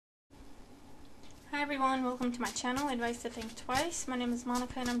Hi everyone, welcome to my channel, Advice to Think Twice. My name is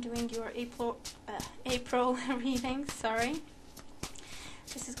Monica and I'm doing your April reading, sorry.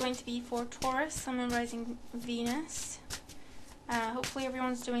 This is going to be for Taurus, Sun and Rising Venus. Hopefully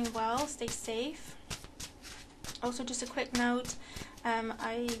everyone's doing well, stay safe. Also just a quick note,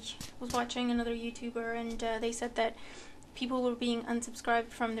 I was watching another YouTuber and they said that people were being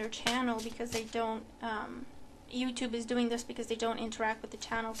unsubscribed from their channel because they don't, YouTube is doing this because they don't interact with the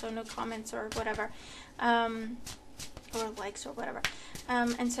channel, so no comments or whatever, or likes or whatever.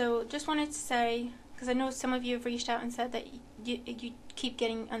 And so just wanted to say, because I know some of you have reached out and said that you keep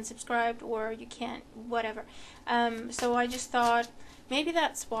getting unsubscribed or you can't, whatever. So I just thought maybe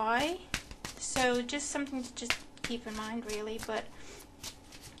that's why. So just something to just keep in mind really, but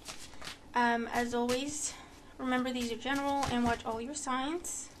as always, remember these are general and watch all your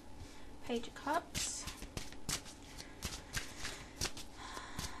signs. Page of Cups.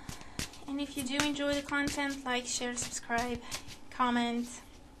 And if you do enjoy the content, like, share, subscribe, comment,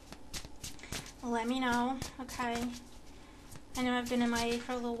 let me know, okay? I know I've been MIA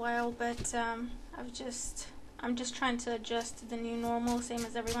for a little while, but I'm just trying to adjust to the new normal, same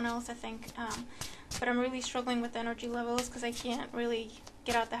as everyone else, I think. But I'm really struggling with energy levels because I can't really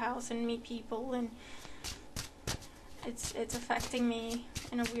get out the house and meet people, and it's affecting me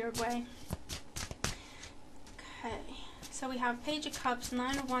in a weird way. Okay. So we have Page of Cups,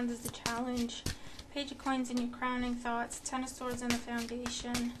 Nine of Wands is the challenge, Page of Coins in your crowning thoughts, Ten of Swords in the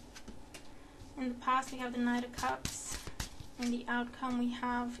foundation. In the past we have the Knight of Cups. In the outcome we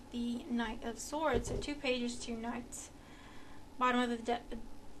have the Knight of Swords. So 2 pages, 2 knights. Bottom of the deck,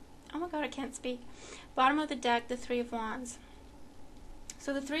 oh my god, I can't speak. Bottom of the deck, the Three of Wands.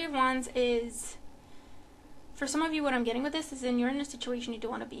 So the Three of Wands is, for some of you what I'm getting with this is you're in a situation you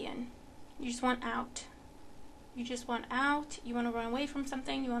don't want to be in. You just want out. You just want out, you want to run away from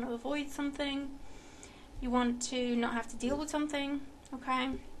something, you want to avoid something, you want to not have to deal with something, okay?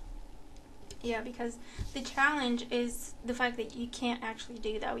 Yeah, because the challenge is the fact that you can't actually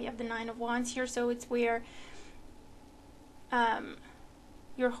do that. We have the Nine of Wands here, so it's where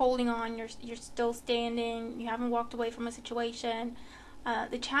you're holding on, you're still standing, you haven't walked away from a situation.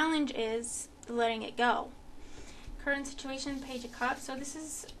 The challenge is letting it go. Current situation, Page of Cups. So this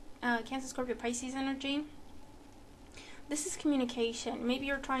is Cancer, Scorpio, Pisces energy. This is communication. Maybe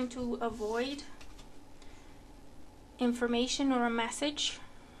you're trying to avoid information or a message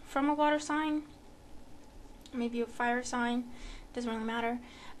from a water sign. Maybe a fire sign. Doesn't really matter.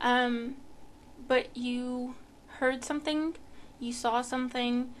 But you heard something, you saw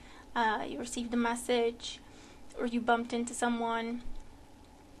something, you received a message, or you bumped into someone.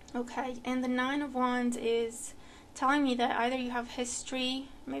 Okay, and the Nine of Wands is telling me that either you have history,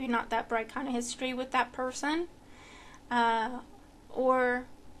 maybe not that bright kind of history with that person, or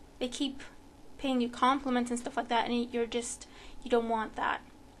they keep paying you compliments and stuff like that, and you don't want that,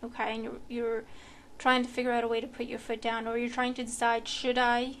 okay? And you're trying to figure out a way to put your foot down, or you're trying to decide, should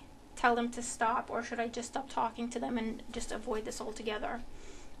I tell them to stop, or should I just stop talking to them and just avoid this altogether,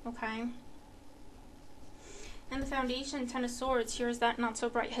 okay? And the foundation, Ten of Swords, here's that not so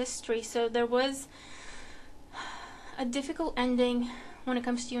bright history. So there was a difficult ending when it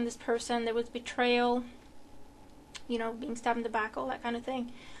comes to you and this person. There was betrayal, you know, being stabbed in the back, all that kind of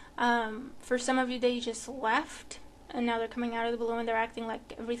thing. For some of you, they just left, and now they're coming out of the blue and they're acting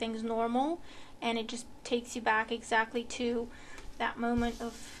like everything's normal, and it just takes you back exactly to that moment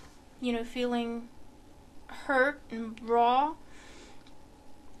of, you know, feeling hurt and raw,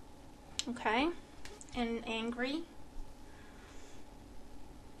 okay, and angry.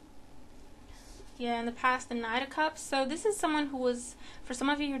 Yeah, in the past, the Knight of Cups. So this is someone who was, for some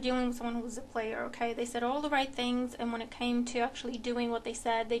of you, you're dealing with someone who was a player, okay? They said all the right things, and when it came to actually doing what they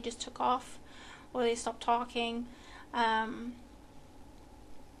said, they just took off, or they stopped talking.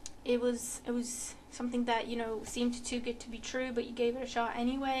 It was something that, you know, seemed too good to be true, but you gave it a shot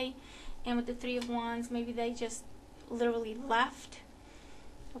anyway. And with the Three of Wands, maybe they just literally left,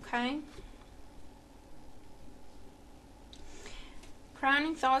 okay?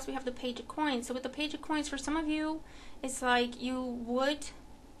 Crowning thoughts, we have the Page of Coins. So with the Page of Coins, for some of you, it's like you would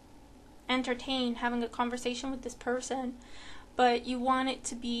entertain having a conversation with this person, but you want it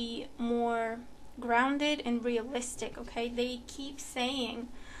to be more grounded and realistic, okay? They keep saying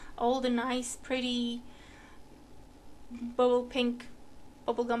all the nice, pretty, bubblegum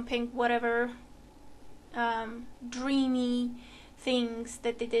pink, whatever, dreamy things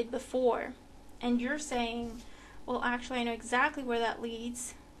that they did before. And you're saying, well, actually, I know exactly where that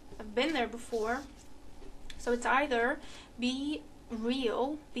leads. I've been there before. So it's either be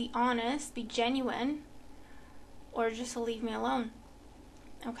real, be honest, be genuine, or just leave me alone.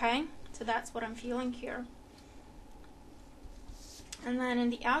 Okay? So that's what I'm feeling here. And then in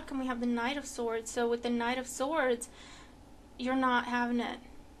the outcome, we have the Knight of Swords. So with the Knight of Swords, you're not having it,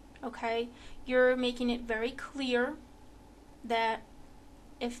 okay? You're making it very clear that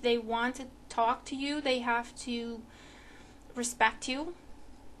if they want to talk to you, they have to respect you,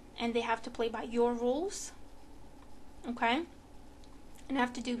 and they have to play by your rules, okay? And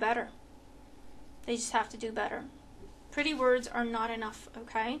have to do better. They just have to do better. Pretty words are not enough,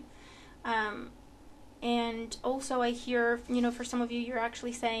 okay? And also I hear, for some of you, you're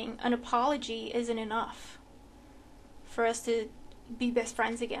actually saying an apology isn't enough for us to be best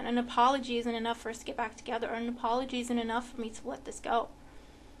friends again. An apology isn't enough for us to get back together. An apology isn't enough for me to let this go.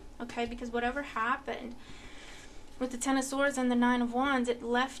 Okay, because whatever happened with the Ten of Swords and the Nine of Wands, it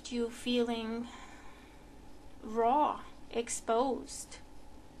left you feeling raw, exposed.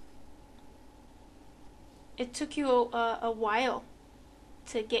 It took you a while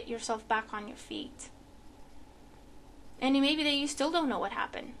to get yourself back on your feet. And maybe you still don't know what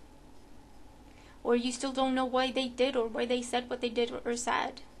happened. Or you still don't know why they did, or why they said what they did or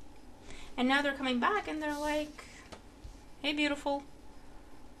said. And now they're coming back and they're like, hey, beautiful.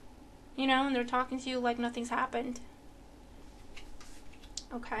 And they're talking to you like nothing's happened.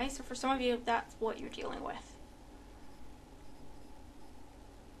 Okay, so for some of you, that's what you're dealing with.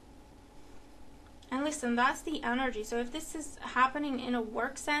 And listen, that's the energy. So if this is happening in a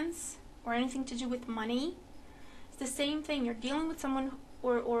work sense or anything to do with money, it's the same thing. You're dealing with someone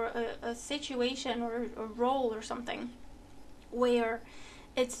or a situation or a role or something where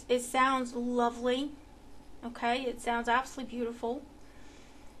it sounds lovely, okay? It sounds absolutely beautiful.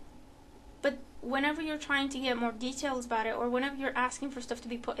 But whenever you're trying to get more details about it, or whenever you're asking for stuff to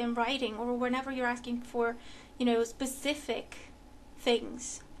be put in writing, or whenever you're asking for, specific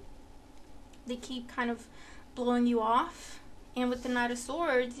things, they keep kind of blowing you off. And with the Knight of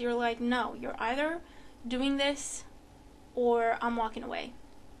Swords, you're like, no, you're either doing this or I'm walking away.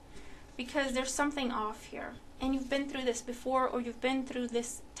 Because there's something off here. And you've been through this before, or you've been through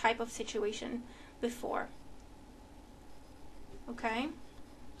this type of situation before. Okay?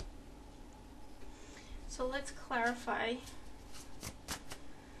 So let's clarify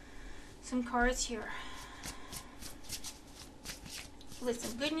some cards here.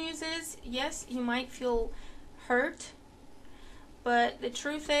 Listen, good news is, yes, you might feel hurt, but the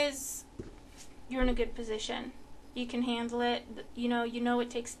truth is, you're in a good position. You can handle it. You know it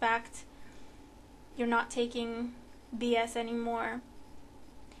takes tact. You're not taking BS anymore.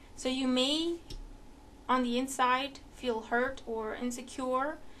 So you may, on the inside, feel hurt or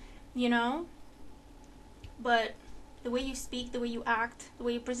insecure, but the way you speak, the way you act, the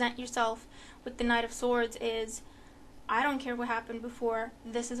way you present yourself with the Knight of Swords is, I don't care what happened before,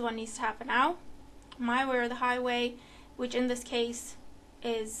 this is what needs to happen now. My way or the highway, which in this case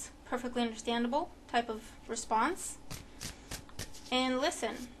is perfectly understandable type of response. And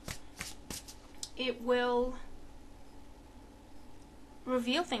listen, it will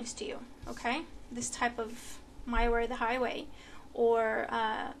reveal things to you, okay? This type of my way or the highway, or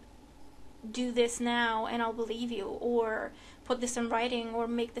do this now and I'll believe you, or put this in writing, or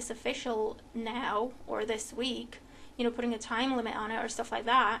make this official now or this week, putting a time limit on it or stuff like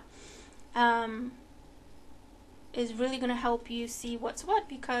that, is really going to help you see what's what.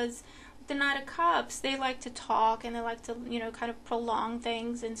 Because the Knight of Cups, they like to talk and they like to, kind of prolong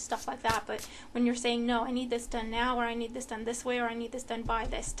things and stuff like that. But when you're saying, no, I need this done now, or I need this done this way, or I need this done by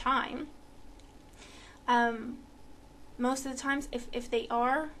this time, most of the times, if they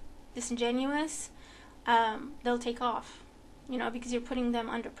are disingenuous, they'll take off, because you're putting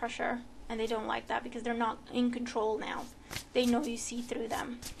them under pressure, and they don't like that because they're not in control now. They know you see through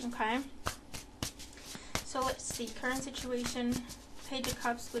them, okay? So let's see, current situation, Page of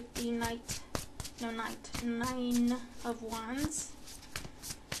Cups with the Nine of Wands.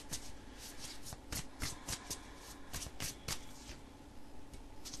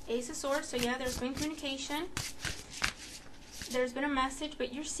 Ace of Swords, so yeah, there's been communication. There's been a message,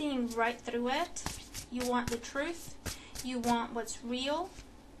 but you're seeing right through it. You want the truth. You want what's real.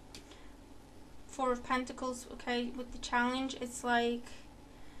 Four of Pentacles, okay, with the challenge, it's like,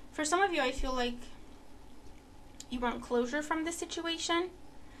 for some of you, I feel like you want closure from this situation.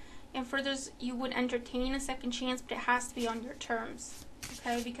 And for others, you would entertain a second chance, but it has to be on your terms,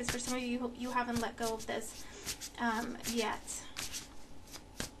 okay? Because for some of you, you haven't let go of this yet.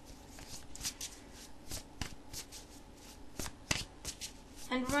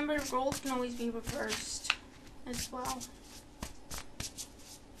 And remember, roles can always be reversed as well.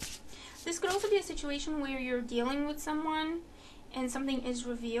 This could also be a situation where you're dealing with someone and something is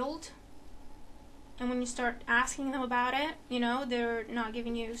revealed And when you start asking them about it, you know, they're not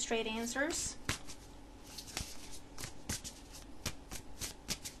giving you straight answers.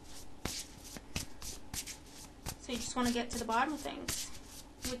 So you just want to get to the bottom of things.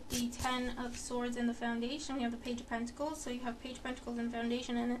 With the Ten of Swords in the foundation, we have the Page of Pentacles. So you have Page of Pentacles in the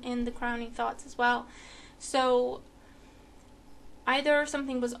foundation and in the crowning thoughts as well. So either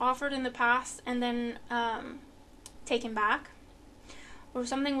something was offered in the past and then taken back, or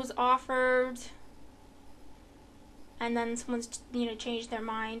something was offered and then someone's, you know, changed their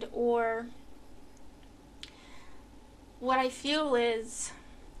mind. Or what I feel is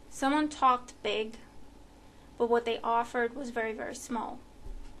someone talked big, but what they offered was very, very small.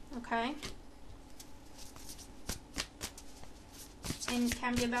 Okay? And it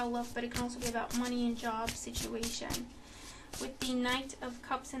can be about love, but it can also be about money and job situation. With the Knight of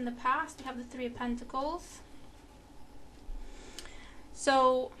Cups in the past, we have the Three of Pentacles.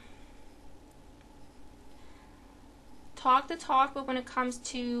 So, talk the talk, but when it comes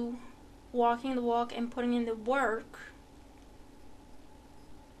to walking the walk and putting in the work,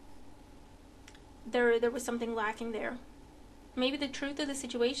 there was something lacking there. Maybe the truth of the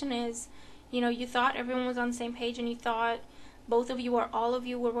situation is, you know, you thought everyone was on the same page and you thought both of you or all of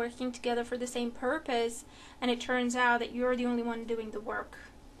you were working together for the same purpose, and it turns out that you're the only one doing the work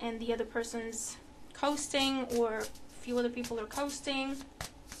and the other person's coasting, or a few other people are coasting,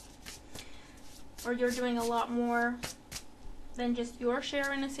 or you're doing a lot more than just your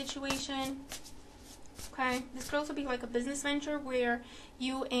share in a situation. Okay, this could also be like a business venture where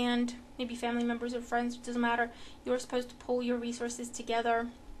you and maybe family members or friends, it doesn't matter, you're supposed to pull your resources together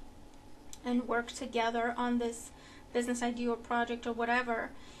and work together on this business idea or project or whatever,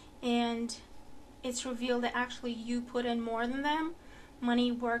 and it's revealed that actually you put in more than them,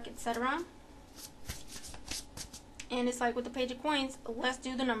 money, work, etc. And it's like with the Page of Coins, let's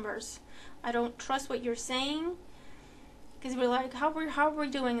do the numbers. I don't trust what you're saying, because we're like, how are we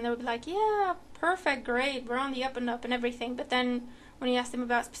doing? And they would be like, yeah, perfect, great, we're on the up and up and everything. But then when you ask them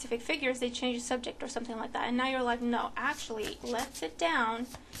about specific figures, they change the subject or something like that. And now you're like, no, actually, let's sit down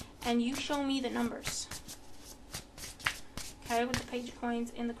and you show me the numbers. Okay, with the Page of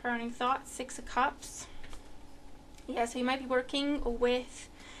Coins in the crowning thought, Six of Cups. Yeah, so you might be working with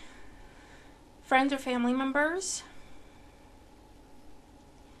friends or family members.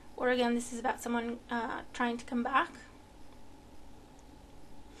 Or again, this is about someone trying to come back.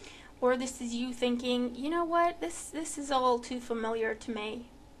 Or this is you thinking, you know what, this is all too familiar to me.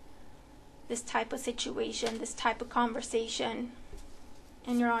 This type of situation, this type of conversation.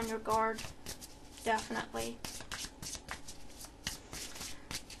 And you're on your guard, definitely.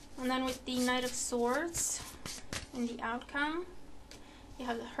 And then with the Knight of Swords and the outcome, you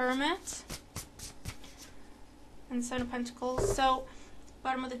have the Hermit and the Seven of Pentacles. So,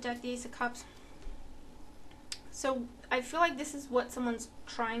 bottom of the deck, the Ace of Cups. So, I feel like this is what someone's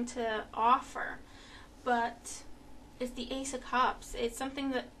trying to offer, but it's the Ace of Cups. It's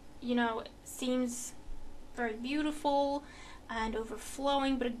something that, you know, seems very beautiful and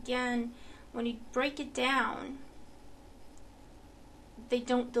overflowing, but again, when you break it down, they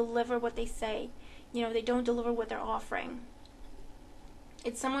don't deliver what they say. You know, they don't deliver what they're offering.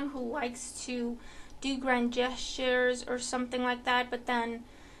 It's someone who likes to do grand gestures or something like that, but then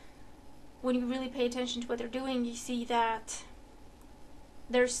when you really pay attention to what they're doing, you see that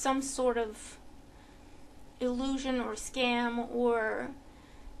there's some sort of illusion or scam, or,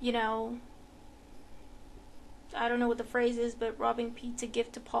 you know, I don't know what the phrase is, but robbing Pete's a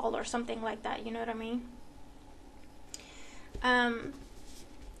gift to Paul or something like that, you know what I mean?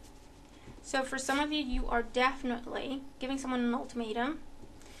 So for some of you, you are definitely giving someone an ultimatum.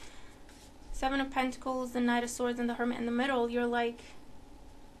 Seven of Pentacles, the Knight of Swords, and the Hermit in the middle, you're like,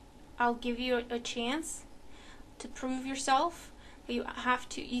 I'll give you a chance to prove yourself, but you have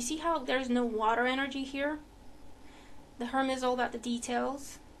to, you see how there's no water energy here? The Hermit is all about the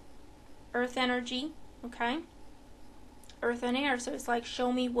details. Earth energy, okay? Earth and air, so it's like,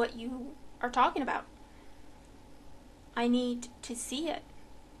 show me what you are talking about. I need to see it.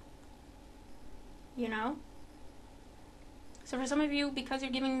 You know? So for some of you, because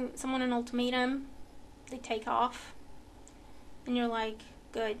you're giving someone an ultimatum, they take off. And you're like,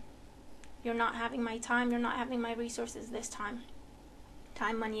 good. You're not having my time, you're not having my resources this time.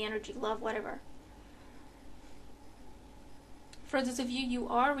 Time, money, energy, love, whatever. For those of you, you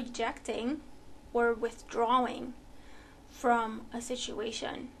are rejecting or withdrawing from a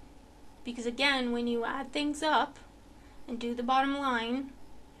situation. Because again, when you add things up and do the bottom line,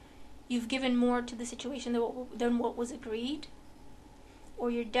 you've given more to the situation than what was agreed, or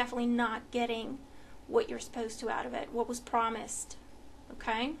you're definitely not getting what you're supposed to out of it, what was promised,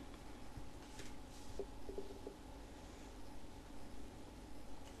 okay?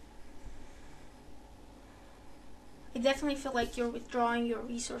 definitely feel like you're withdrawing your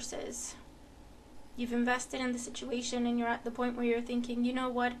resources. You've invested in the situation and you're at the point where you're thinking, you know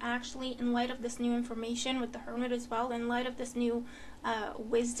what, actually, in light of this new information with the Hermit as well, in light of this new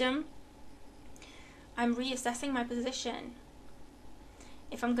wisdom, I'm reassessing my position.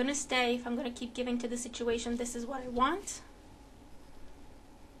 If I'm going to stay, if I'm going to keep giving to the situation, this is what I want.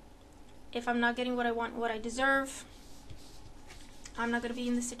 If I'm not getting what I want, what I deserve, I'm not going to be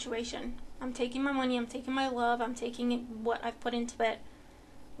in this situation. I'm taking my money, I'm taking my love, I'm taking it, what I've put into it,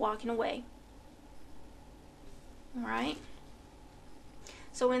 walking away. Alright?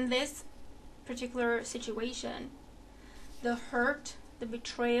 So in this particular situation, the hurt, the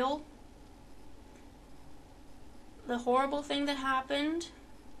betrayal, the horrible thing that happened,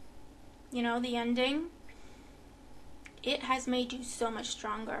 you know, the ending, it has made you so much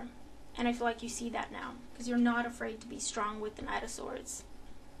stronger. And I feel like you see that now, because you're not afraid to be strong with the Knight of Swords.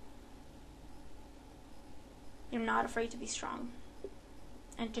 You're not afraid to be strong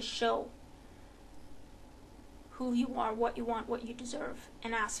and to show who you are, what you want, what you deserve,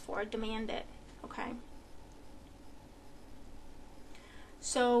 and ask for it, demand it, okay?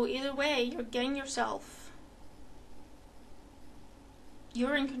 So either way, you're getting yourself,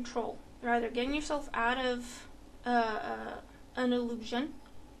 you're in control. You're either getting yourself out of an illusion,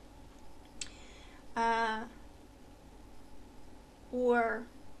 or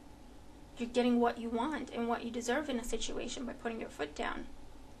you're getting what you want and what you deserve in a situation by putting your foot down.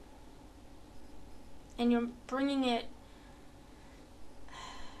 And you're bringing it,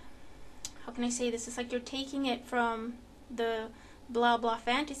 how can I say this? It's like you're taking it from the blah blah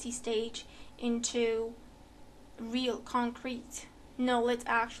fantasy stage into real, concrete. No, let's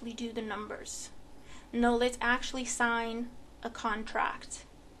actually do the numbers. No, let's actually sign a contract.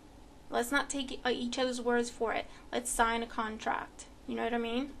 Let's not take each other's words for it. Let's sign a contract. You know what I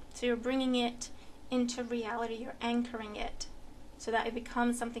mean? So you're bringing it into reality. You're anchoring it so that it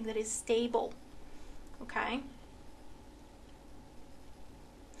becomes something that is stable. Okay?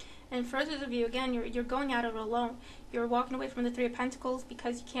 And for others of you, again, you're going at it alone. You're walking away from the Three of Pentacles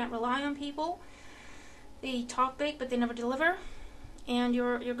because you can't rely on people. They talk big, but they never deliver. And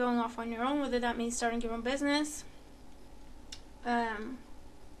you're going off on your own, whether that means starting your own business,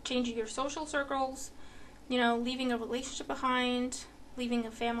 changing your social circles, you know, leaving a relationship behind, leaving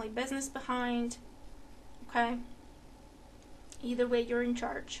a family business behind, okay? Either way, you're in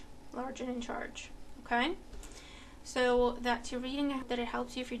charge, large and in charge, okay? So that's your reading. I hope that it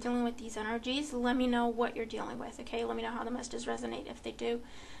helps you if you're dealing with these energies. Let me know what you're dealing with, okay? Let me know how the messages resonate if they do.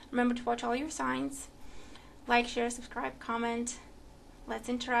 Remember to watch all your signs. Like, share, subscribe, comment. Let's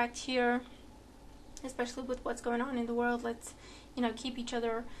interact here, especially with what's going on in the world. Let's, you know, keep each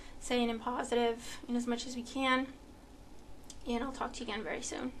other sane and positive in as much as we can. And I'll talk to you again very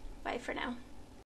soon. Bye for now.